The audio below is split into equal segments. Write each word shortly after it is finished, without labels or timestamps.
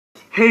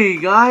Hey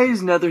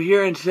guys, Nether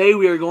here, and today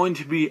we are going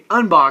to be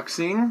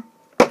unboxing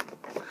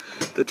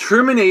the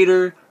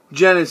Terminator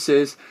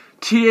Genesis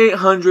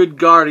T-800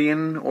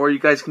 Guardian, or you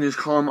guys can just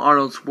call him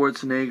Arnold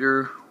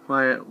Schwarzenegger.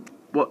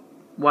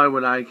 Why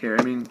would I care?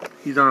 I mean,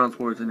 he's Arnold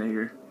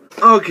Schwarzenegger.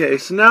 Okay,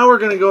 so now we're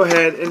going to go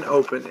ahead and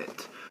open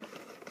it.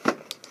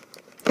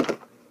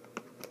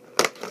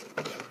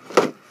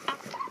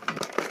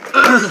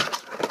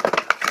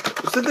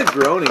 What's with the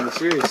groaning?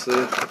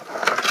 Seriously.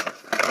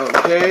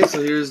 Okay,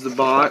 so here's the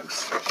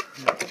box.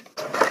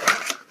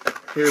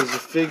 Here's the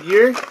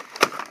figure.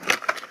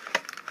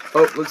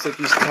 Oh, looks like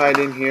he's tied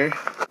in here.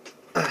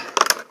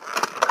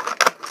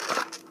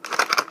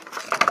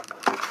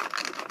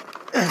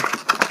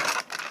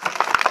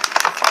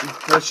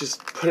 Let's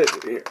just put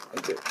it here.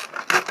 Okay.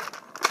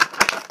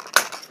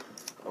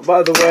 Oh,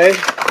 by the way,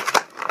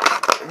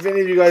 if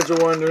any of you guys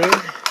are wondering,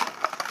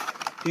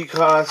 he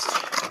cost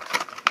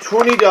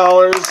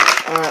 $20.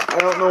 I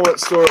don't know what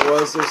store it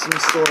was. There's some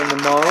store in the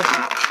mall.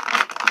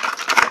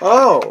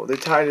 Oh, they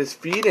tied his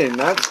feet in.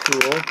 That's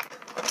cool.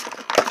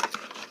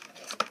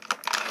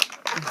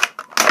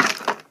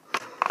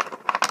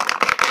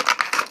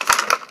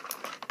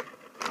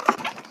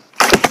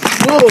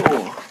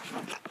 Whoa!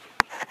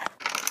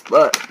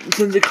 But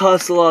since it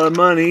costs a lot of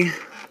money,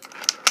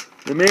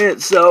 they made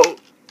it so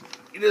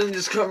he doesn't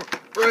just come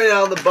right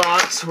out of the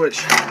box,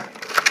 which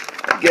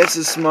I guess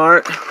is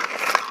smart.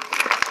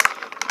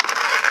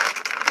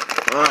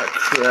 Ah,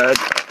 crud.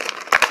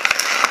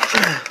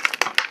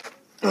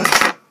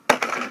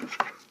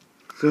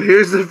 So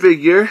here's the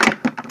figure.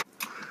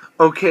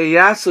 Okay,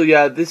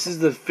 this is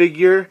the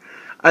figure.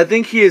 I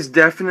think he is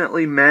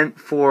definitely meant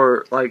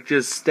for, like,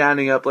 just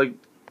standing up, like,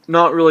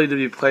 not really to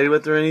be played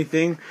with or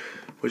anything,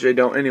 which I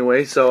don't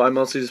anyway, so I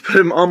mostly just put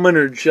him on my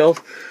nerd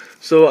shelf.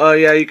 So,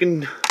 yeah, you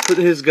can put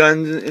his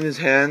guns in his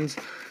hands.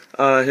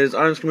 His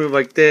arms can move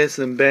like this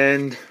and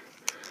bend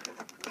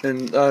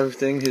and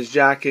everything. His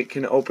jacket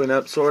can open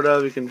up, sort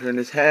of. You can turn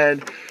his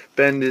head,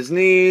 bend his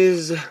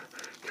knees,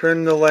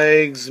 turn the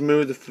legs,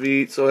 move the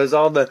feet. So it has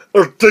all the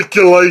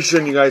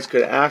articulation you guys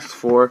could ask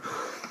for.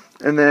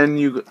 And then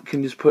you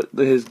can just put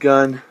his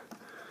gun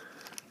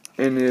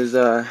in his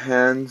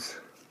hands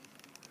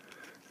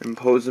and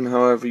pose him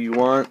however you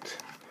want.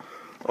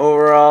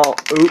 Overall,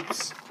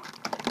 oops.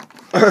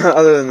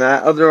 Other than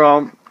that,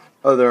 overall,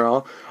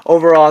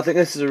 I think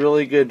this is a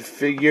really good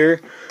figure.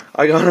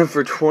 I got him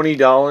for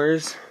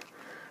 $20,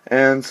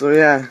 and so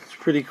yeah, it's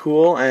pretty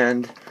cool,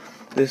 and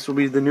this will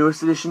be the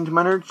newest addition to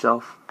my nerd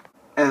shelf.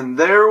 And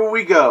there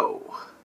we go.